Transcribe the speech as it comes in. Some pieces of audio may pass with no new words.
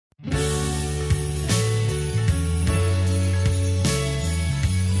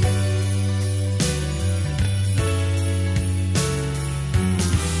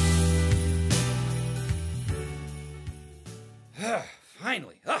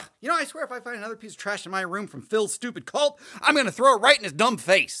You know, I swear if I find another piece of trash in my room from Phil's stupid cult, I'm gonna throw it right in his dumb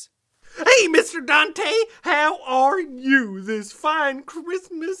face. Hey, Mr. Dante, how are you this fine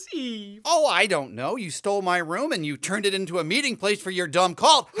Christmas Eve? Oh, I don't know. You stole my room and you turned it into a meeting place for your dumb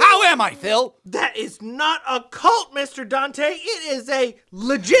cult. How am I, Phil? That is not a cult, Mr. Dante. It is a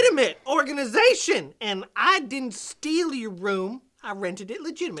legitimate organization. And I didn't steal your room. I rented it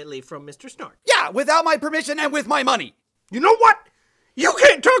legitimately from Mr. Snark. Yeah, without my permission and with my money. You know what? You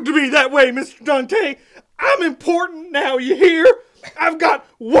can't talk to me that way, Mr. Dante. I'm important now, you hear? I've got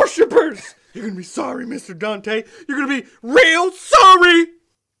worshippers. You're gonna be sorry, Mr. Dante. You're gonna be real sorry.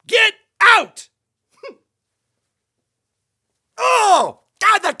 Get out! Oh,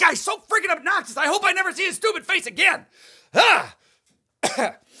 God, that guy's so freaking obnoxious. I hope I never see his stupid face again. Ah.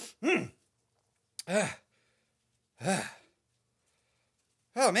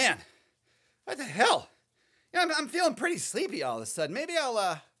 Oh, man. What the hell? Yeah, I'm feeling pretty sleepy all of a sudden. Maybe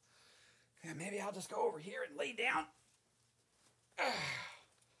I'll just go over here and lay down.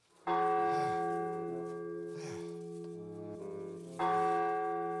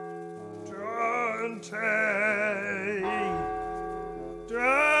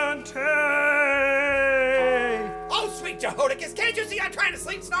 Dante! Oh, sweet Jehodicus, can't you see I'm trying to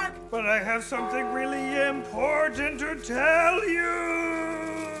sleep, Snark? But I have something really important to tell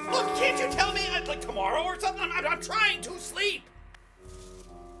you! Look, can't you tell me, like, tomorrow or something? I'm trying to sleep.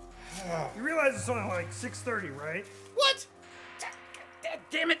 You realize it's only like 6:30, right? What?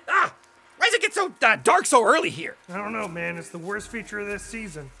 Damn it. Ah! Why does it get so dark so early here? I don't know, man. It's the worst feature of this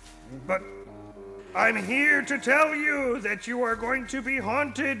season. But I'm here to tell you that you are going to be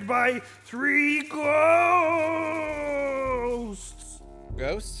haunted by 3 ghosts.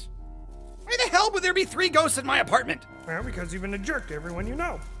 Ghosts? Why the hell would there be 3 ghosts in my apartment? Well, because you've been a jerk to everyone you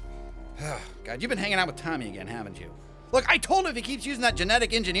know. God, you've been hanging out with Tommy again, haven't you? Look, I told him if he keeps using that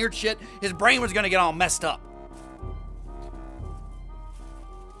genetic engineered shit, his brain was gonna get all messed up.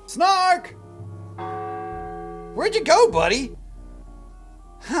 Snark! Where'd you go, buddy?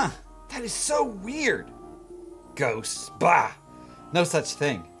 Huh, that is so weird. Ghosts, bah. No such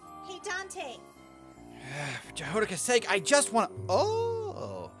thing. Hey, Dante. For Jehodicus' sake, I just want to...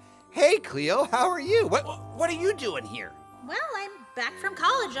 Oh. Hey, Cleo, how are you? What are you doing here? Well, I'm back from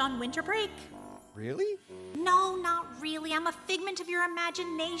college on winter break. Really? No, not really. I'm a figment of your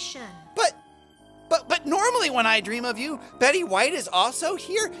imagination. But normally when I dream of you, Betty White is also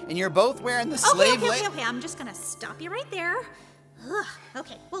here, and you're both wearing the slave Okay. I'm just gonna stop you right there. Ugh.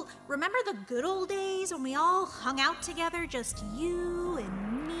 Okay, well, remember the good old days when we all hung out together, just you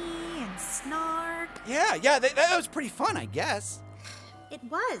and me and Snark? Yeah, that was pretty fun, I guess. It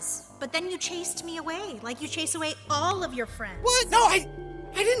was, but then you chased me away, like you chase away all of your friends. What? No, I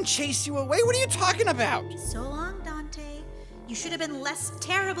didn't chase you away. What are you talking about? So long, Dante. You should have been less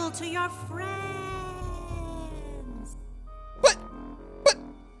terrible to your friends. But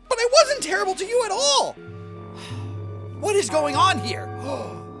I wasn't terrible to you at all. What is going on here?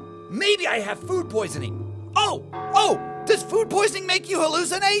 Maybe I have food poisoning. Oh, does food poisoning make you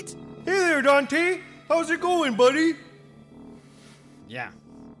hallucinate? Hey there, Dante. How's it going, buddy?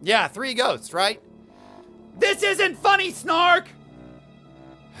 Yeah, 3 ghosts, right? This isn't funny, Snark!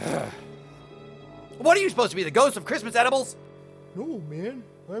 What are you supposed to be, the ghost of Christmas edibles? No, man.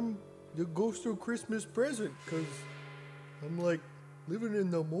 I'm the ghost of Christmas present, because I'm like living in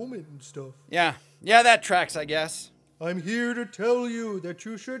the moment and stuff. Yeah, that tracks, I guess. I'm here to tell you that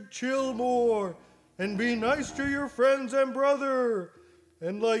you should chill more and be nice to your friends and brother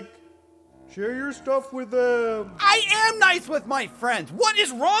and like share your stuff with them. I am nice with my friends. What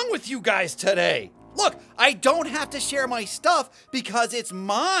is wrong with you guys today? Look, I don't have to share my stuff because it's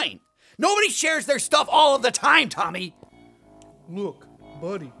mine. Nobody shares their stuff all of the time, Tommy. Look,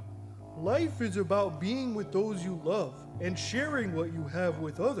 buddy, life is about being with those you love and sharing what you have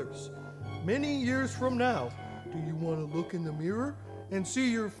with others. Many years from now, do you want to look in the mirror and see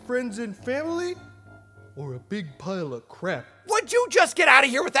your friends and family? Or a big pile of crap? Would you just get out of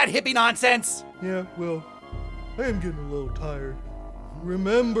here with that hippie nonsense? Yeah, well, I am getting a little tired.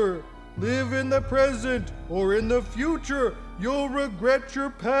 Remember, live in the present, or in the future, you'll regret your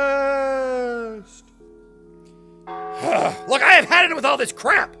past. Look, I have had it with all this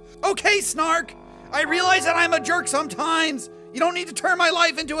crap. Okay, Snark. I realize that I'm a jerk sometimes. You don't need to turn my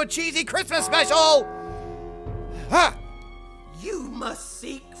life into a cheesy Christmas special. You must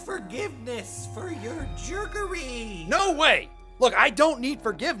seek forgiveness for your jerkery. No way. Look, I don't need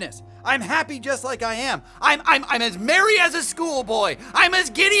forgiveness. I'm happy just like I am. I'm as merry as a schoolboy. I'm as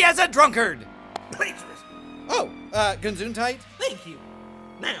giddy as a drunkard. Plagiarism. Oh, Gesundheit? Thank you.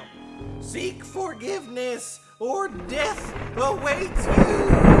 Now, seek forgiveness or death awaits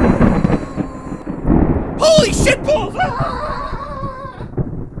you. shitballs!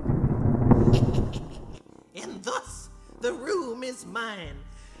 And thus the room is mine.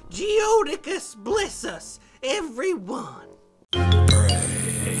 Geodicus bless us, everyone.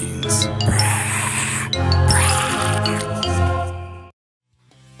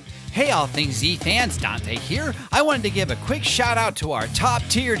 Hey, All Things Z fans, Dante here. I wanted to give a quick shout out to our top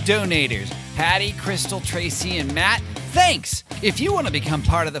tier donators, Patty, Crystal, Tracy, and Matt. Thanks! If you want to become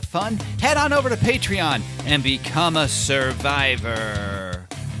part of the fun, head on over to Patreon and become a survivor.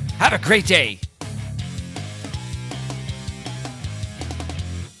 Have a great day.